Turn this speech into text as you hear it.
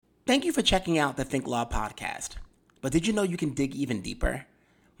Thank you for checking out the Think Law podcast. But did you know you can dig even deeper?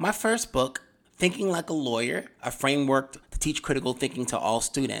 My first book, Thinking Like a Lawyer, a framework to teach critical thinking to all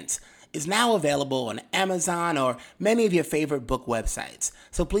students, is now available on Amazon or many of your favorite book websites.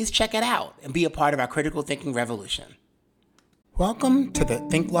 So please check it out and be a part of our critical thinking revolution. Welcome to the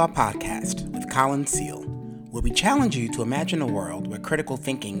Think Law podcast with Colin Seal, where we challenge you to imagine a world where critical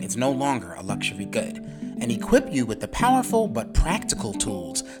thinking is no longer a luxury good, and equip you with the powerful but practical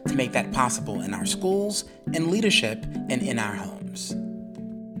tools to make that possible in our schools, in leadership, and in our homes.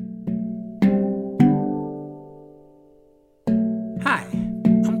 Hi,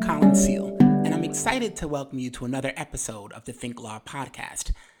 I'm Colin Seal, and I'm excited to welcome you to another episode of the Think Law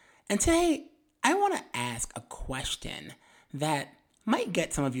podcast. And today, I want to ask a question that might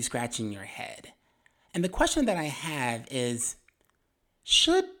get some of you scratching your head. And the question that I have is,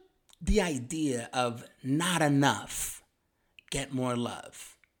 should the idea of not enough get more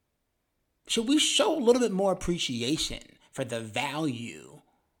love? Should we show a little bit more appreciation for the value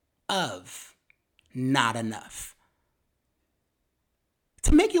of not enough?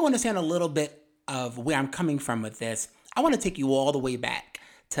 To make you understand a little bit of where I'm coming from with this, I want to take you all the way back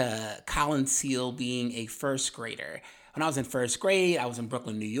to Colin Seal being a first grader. When I was in first grade, I was in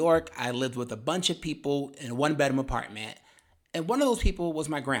Brooklyn, New York. I lived with a bunch of people in a one-bedroom apartment. And one of those people was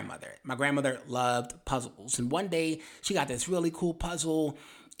my grandmother. My grandmother loved puzzles. And one day, she got this really cool puzzle.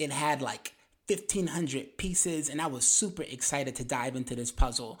 It had like 1,500 pieces, and I was super excited to dive into this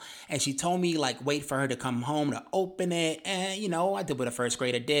puzzle. And she told me, wait for her to come home to open it. And, I did what a first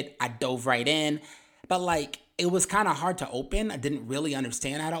grader did. I dove right in. But, it was kind of hard to open. I didn't really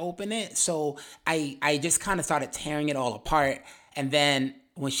understand how to open it. So I just kind of started tearing it all apart. And then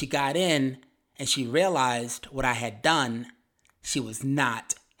when she got in and she realized what I had done, she was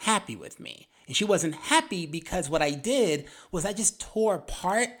not happy with me. And she wasn't happy because what I did was I just tore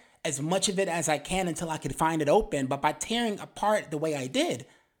apart as much of it as I can until I could find it open. But by tearing apart the way I did,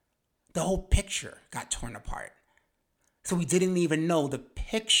 the whole picture got torn apart. So we didn't even know the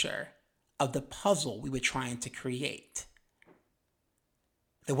picture of the puzzle we were trying to create.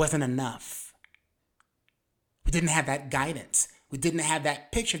 There wasn't enough. We didn't have that guidance. We didn't have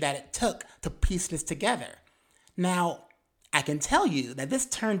that picture that it took to piece this together. Now, I can tell you that this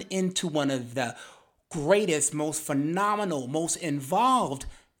turned into one of the greatest, most phenomenal, most involved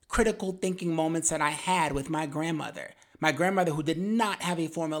critical thinking moments that I had with my grandmother. My grandmother who did not have a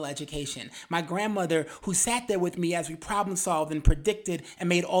formal education. My grandmother who sat there with me as we problem solved and predicted and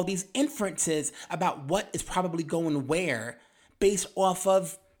made all these inferences about what is probably going where based off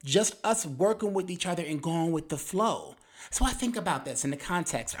of just us working with each other and going with the flow. So I think about this in the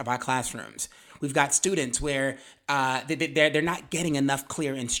context of our classrooms. We've got students where they're not getting enough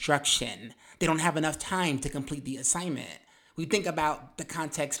clear instruction. They don't have enough time to complete the assignment. We think about the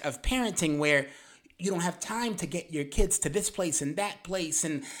context of parenting where you don't have time to get your kids to this place and that place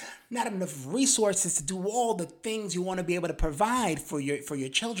and not enough resources to do all the things you want to be able to provide for your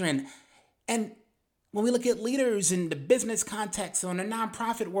children. And when we look at leaders in the business context or in the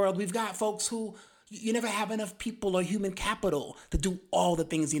nonprofit world, we've got folks who you never have enough people or human capital to do all the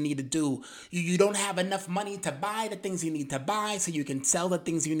things you need to do. You don't have enough money to buy the things you need to buy so you can sell the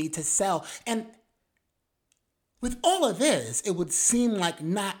things you need to sell. And with all of this, it would seem like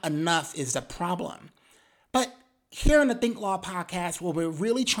not enough is the problem. But here on the Think Law podcast, where we're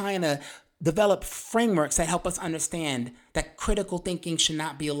really trying to develop frameworks that help us understand that critical thinking should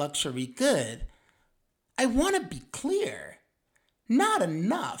not be a luxury good, I want to be clear. Not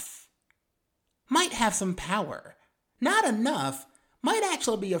enough might have some power. Not enough might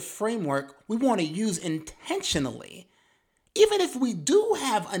actually be a framework we want to use intentionally, even if we do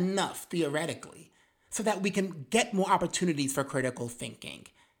have enough theoretically, so that we can get more opportunities for critical thinking.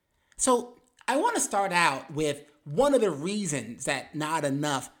 So I want to start out with one of the reasons that not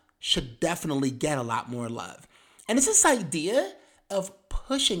enough should definitely get a lot more love. And it's this idea of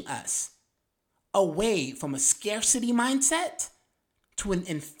pushing us away from a scarcity mindset to an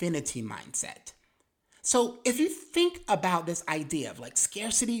infinity mindset. So if you think about this idea of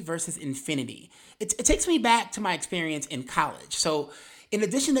scarcity versus infinity, it takes me back to my experience in college. So in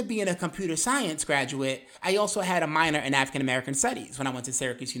addition to being a computer science graduate, I also had a minor in African American studies when I went to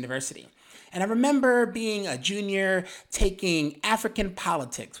Syracuse University. And I remember being a junior taking African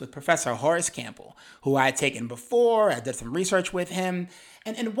politics with Professor Horace Campbell, who I had taken before. I did some research with him.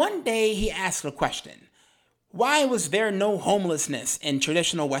 And one day he asked a question. Why was there no homelessness in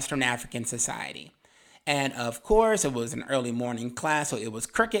traditional Western African society? And of course, it was an early morning class, so it was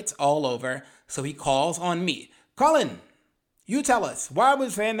crickets all over. So he calls on me. Colin, you tell us, why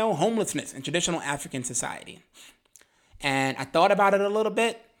was there no homelessness in traditional African society? And I thought about it a little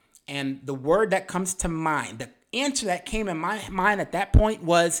bit. And the word that comes to mind, the answer that came in my mind at that point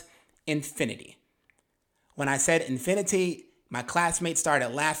was infinity. When I said infinity, my classmates started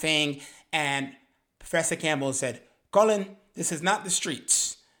laughing, and Professor Campbell said, "Colin, this is not the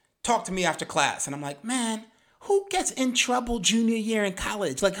streets. Talk to me after class." And I'm like, man, who gets in trouble junior year in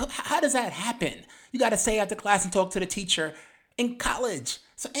college? Like, how does that happen? You got to stay after class and talk to the teacher in college.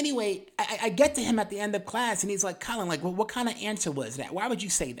 So anyway, I get to him at the end of class, and he's like, "Colin, like, what kind of answer was that? Why would you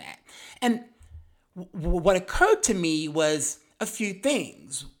say that?" And what occurred to me was a few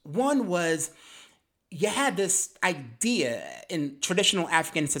things. One was, you had this idea in traditional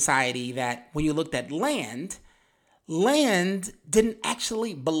African society that when you looked at land didn't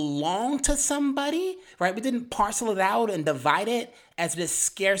actually belong to somebody, right? We didn't parcel it out and divide it as this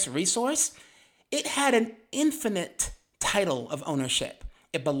scarce resource. It had an infinite title of ownership.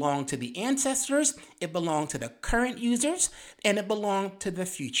 It belonged to the ancestors, it belonged to the current users, and it belonged to the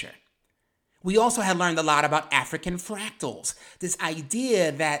future. We also had learned a lot about African fractals, this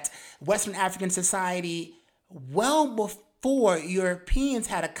idea that Western African society, well before Europeans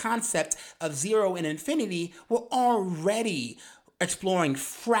had a concept of zero and infinity, were already exploring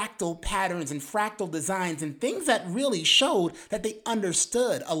fractal patterns and fractal designs and things that really showed that they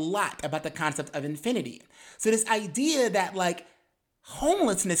understood a lot about the concept of infinity. So this idea that like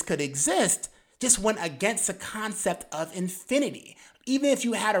homelessness could exist just went against the concept of infinity. Even if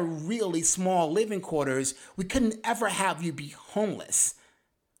you had a really small living quarters, we couldn't ever have you be homeless.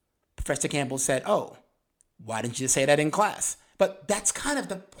 Professor Campbell said, "Oh, why didn't you say that in class?" But that's kind of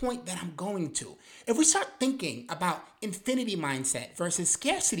the point that I'm going to. If we start thinking about infinity mindset versus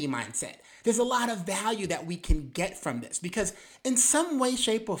scarcity mindset, there's a lot of value that we can get from this, because in some way,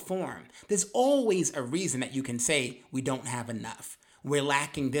 shape, or form, there's always a reason that you can say we don't have enough. We're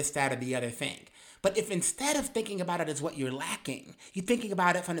lacking this, that, or the other thing. But if instead of thinking about it as what you're lacking, you're thinking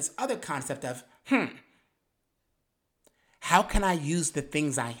about it from this other concept of, how can I use the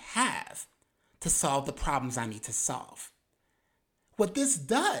things I have to solve the problems I need to solve? What this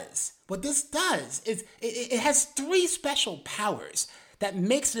does is it has three special powers that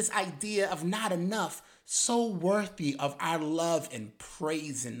makes this idea of not enough so worthy of our love and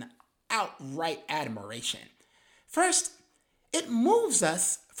praise and outright admiration. First, it moves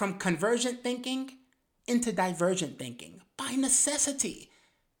us from convergent thinking into divergent thinking by necessity.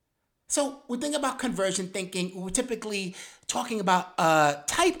 So we think about convergent thinking, we're typically talking about a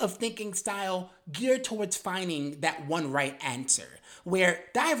type of thinking style geared towards finding that one right answer, where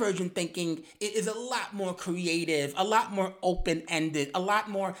divergent thinking is a lot more creative, a lot more open-ended, a lot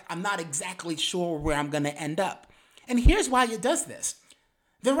more, I'm not exactly sure where I'm going to end up. And here's why it does this.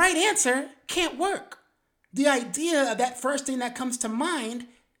 The right answer can't work. The idea of that first thing that comes to mind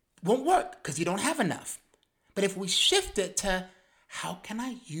won't work because you don't have enough. But if we shift it to, how can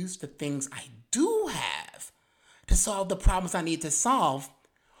I use the things I do have to solve the problems I need to solve,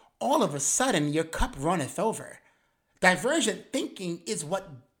 all of a sudden your cup runneth over. Divergent thinking is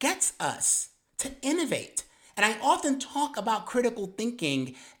what gets us to innovate. And I often talk about critical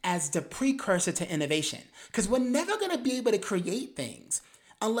thinking as the precursor to innovation, because we're never going to be able to create things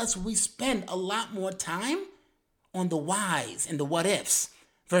unless we spend a lot more time on the whys and the what ifs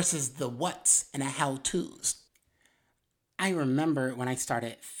versus the whats and the how to's. I remember when I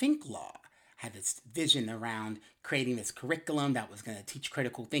started Think Law, I had this vision around creating this curriculum that was going to teach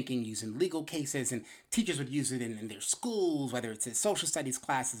critical thinking using legal cases, and teachers would use it in their schools, whether it's in social studies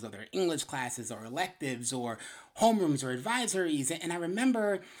classes or their English classes or electives or homerooms or advisories. And I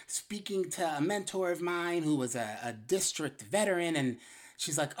remember speaking to a mentor of mine who was a district veteran, and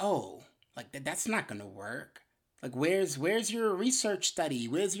she's like, "Oh, like that's not going to work. Like, where's your research study?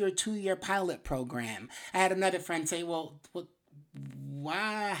 Where's your 2-year pilot program?" I had another friend say, "Well,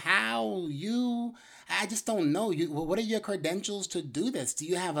 why, how, you? I just don't know. What are your credentials to do this? Do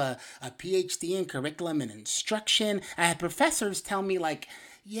you have a PhD in curriculum and instruction?" I had professors tell me like,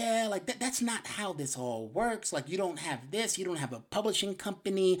 "Yeah, like that's not how this all works. Like, you don't have this, you don't have a publishing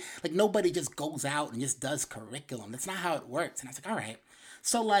company. Like, nobody just goes out and just does curriculum. That's not how it works." And I was like, all right.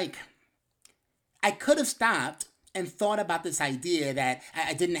 So like, I could have stopped and thought about this idea that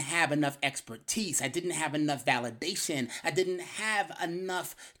I didn't have enough expertise, I didn't have enough validation, I didn't have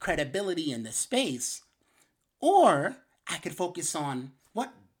enough credibility in the space. Or I could focus on,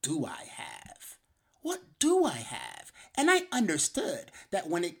 what do I have? What do I have? And I understood that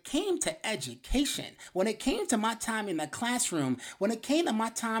when it came to education, when it came to my time in the classroom, when it came to my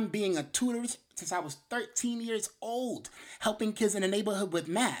time being a tutor since I was 13 years old, helping kids in the neighborhood with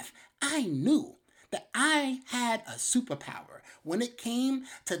math, I knew that I had a superpower. When it came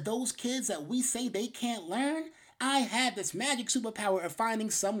to those kids that we say they can't learn, I had this magic superpower of finding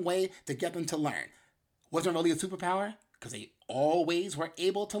some way to get them to learn. Wasn't really a superpower because they always were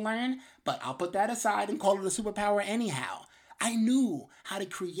able to learn, but I'll put that aside and call it a superpower anyhow. I knew how to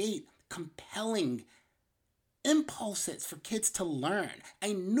create compelling impulses for kids to learn.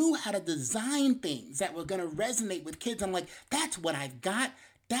 I knew how to design things that were going to resonate with kids. I'm like, that's what I've got.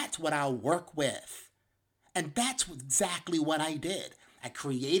 That's what I'll work with. And that's exactly what I did. I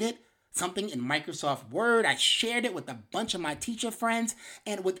created something in Microsoft Word. I shared it with a bunch of my teacher friends.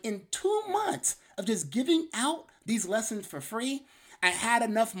 And within 2 months of just giving out these lessons for free, I had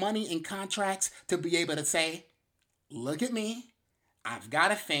enough money in contracts to be able to say, look at me. I've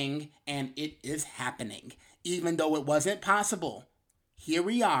got a thing and it is happening. Even though it wasn't possible. Here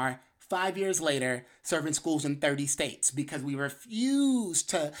we are, 5 years later, serving schools in 30 states because we refused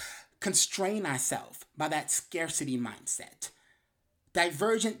to constrain ourselves by that scarcity mindset.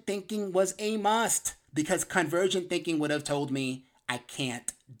 Divergent thinking was a must because convergent thinking would have told me I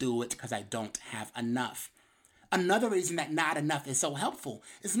can't do it because I don't have enough. Another reason that not enough is so helpful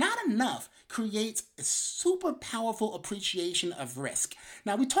is not enough creates a super powerful appreciation of risk.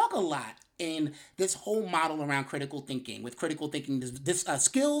 Now, we talk a lot in this whole model around critical thinking, with critical thinking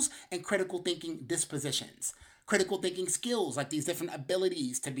skills and critical thinking dispositions. Critical thinking skills, like these different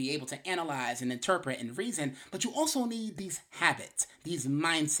abilities to be able to analyze and interpret and reason, but you also need these habits, these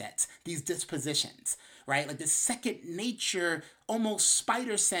mindsets, these dispositions, right? Like this second nature, almost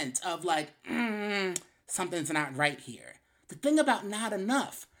spider sense of like, something's not right here. The thing about not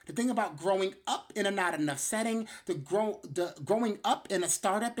enough, the thing about growing up in a not enough setting, growing up in a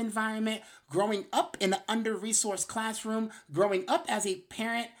startup environment, growing up in an under-resourced classroom, growing up as a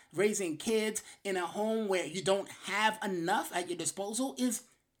parent raising kids in a home where you don't have enough at your disposal is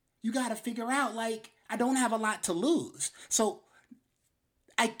you got to figure out, like, I don't have a lot to lose. So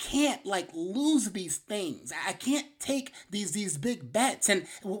I can't lose these things. I can't take these big bets. And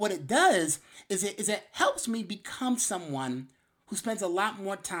what it does is it helps me become someone who spends a lot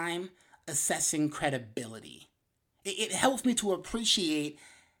more time assessing credibility. It helps me to appreciate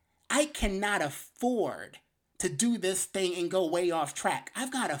I cannot afford to do this thing and go way off track.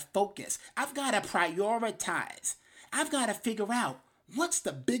 I've got to focus. I've got to prioritize. I've got to figure out what's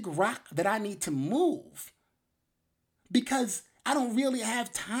the big rock that I need to move. Because I don't really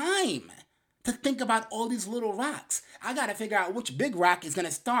have time to think about all these little rocks. I got to figure out which big rock is going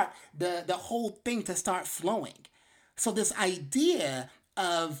to start the whole thing to start flowing. So this idea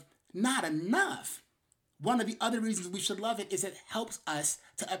of not enough, one of the other reasons we should love it is it helps us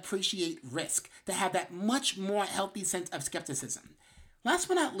to appreciate risk, to have that much more healthy sense of skepticism. Last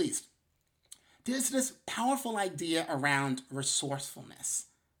but not least, there's this powerful idea around resourcefulness.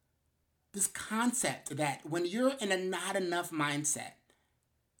 This concept that when you're in a not enough mindset,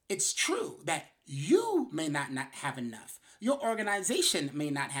 it's true that you may not have enough. Your organization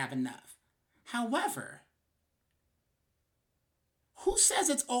may not have enough. However, who says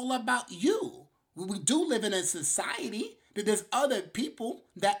it's all about you? We do live in a society that there's other people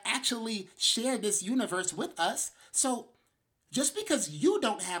that actually share this universe with us. So just because you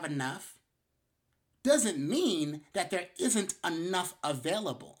don't have enough doesn't mean that there isn't enough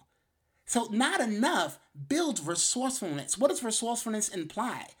available. So not enough builds resourcefulness. What does resourcefulness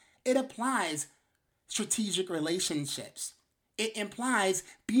imply? It implies strategic relationships. It implies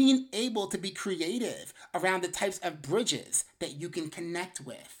being able to be creative around the types of bridges that you can connect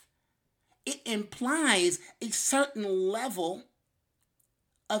with. It implies a certain level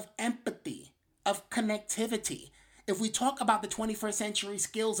of empathy, of connectivity. If we talk about the 21st century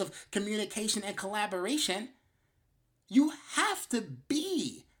skills of communication and collaboration, you have to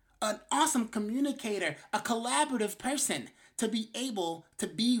be an awesome communicator, a collaborative person to be able to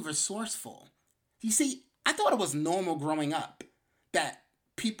be resourceful. You see, I thought it was normal growing up that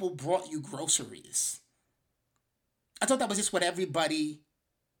people brought you groceries. I thought that was just what everybody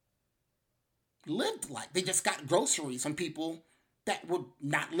lived like. They just got groceries from people that were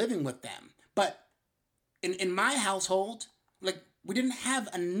not living with them. But in my household, we didn't have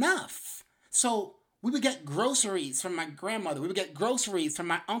enough. So we would get groceries from my grandmother. We would get groceries from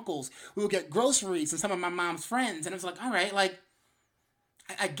my uncles. We would get groceries from some of my mom's friends. And it was like, all right,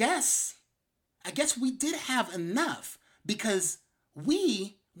 I guess we did have enough because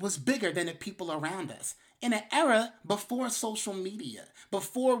we was bigger than the people around us. In an era before social media,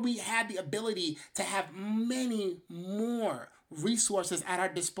 before we had the ability to have many more resources at our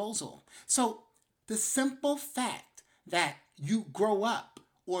disposal. So the simple fact that you grow up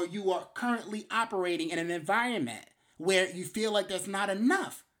or you are currently operating in an environment where you feel like there's not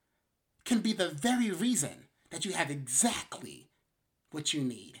enough can be the very reason that you have exactly what you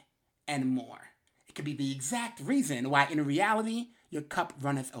need and more. It could be the exact reason why in reality your cup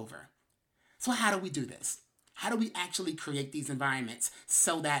runneth over. So how do we do this? How do we actually create these environments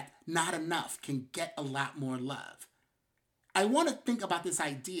so that not enough can get a lot more love? I want to think about this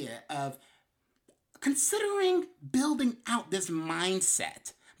idea of considering building out this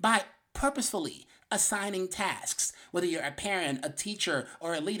mindset by purposefully assigning tasks, whether you're a parent, a teacher,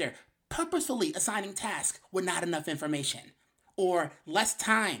 or a leader, purposefully assigning tasks with not enough information or less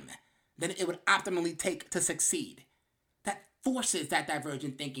time than it would optimally take to succeed. That forces that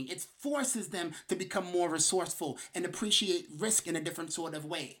divergent thinking. It forces them to become more resourceful and appreciate risk in a different sort of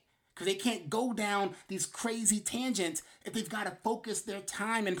way. Because they can't go down these crazy tangents if they've got to focus their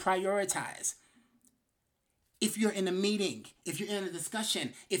time and prioritize. If you're in a meeting, if you're in a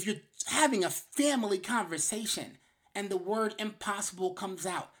discussion, if you're having a family conversation and the word impossible comes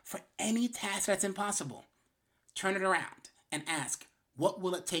out for any task that's impossible, turn it around and ask, what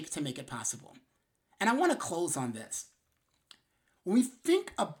will it take to make it possible? And I want to close on this. When we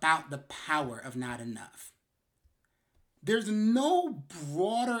think about the power of not enough, there's no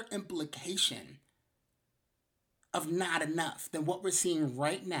broader implication of not enough than what we're seeing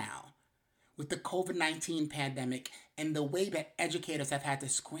right now with the COVID-19 pandemic and the way that educators have had to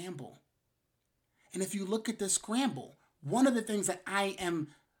scramble. And if you look at the scramble, one of the things that I am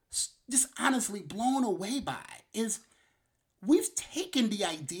just honestly blown away by is we've taken the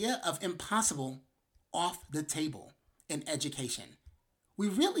idea of impossible off the table in education. We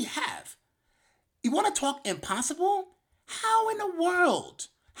really have. You want to talk impossible? How in the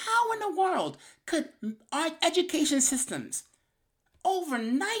world could our education systems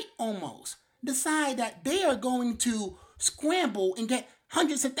overnight almost decide that they are going to scramble and get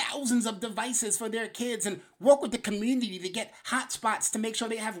hundreds of thousands of devices for their kids and work with the community to get hotspots to make sure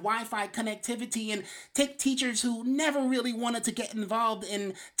they have Wi-Fi connectivity and take teachers who never really wanted to get involved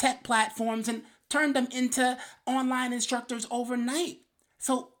in tech platforms and turn them into online instructors overnight?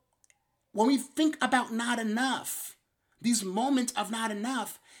 So when we think about not enough, these moments of not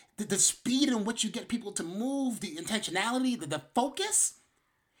enough, the speed in which you get people to move, the intentionality, the focus,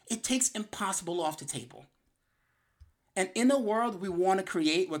 it takes impossible off the table. And in a world we want to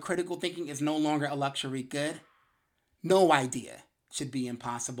create where critical thinking is no longer a luxury good, no idea should be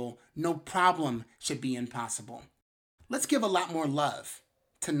impossible. No problem should be impossible. Let's give a lot more love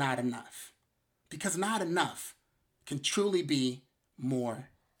to not enough, because not enough can truly be more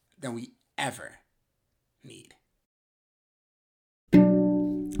than we ever need.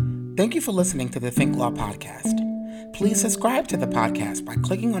 Thank you for listening to the Think Law Podcast. Please subscribe to the podcast by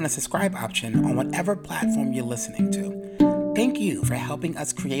clicking on the subscribe option on whatever platform you're listening to. Thank you for helping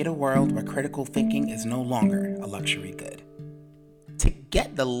us create a world where critical thinking is no longer a luxury good. To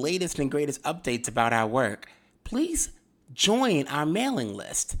get the latest and greatest updates about our work, please join our mailing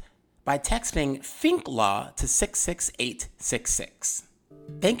list by texting Think Law to 66866.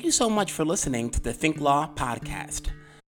 Thank you so much for listening to the Think Law Podcast.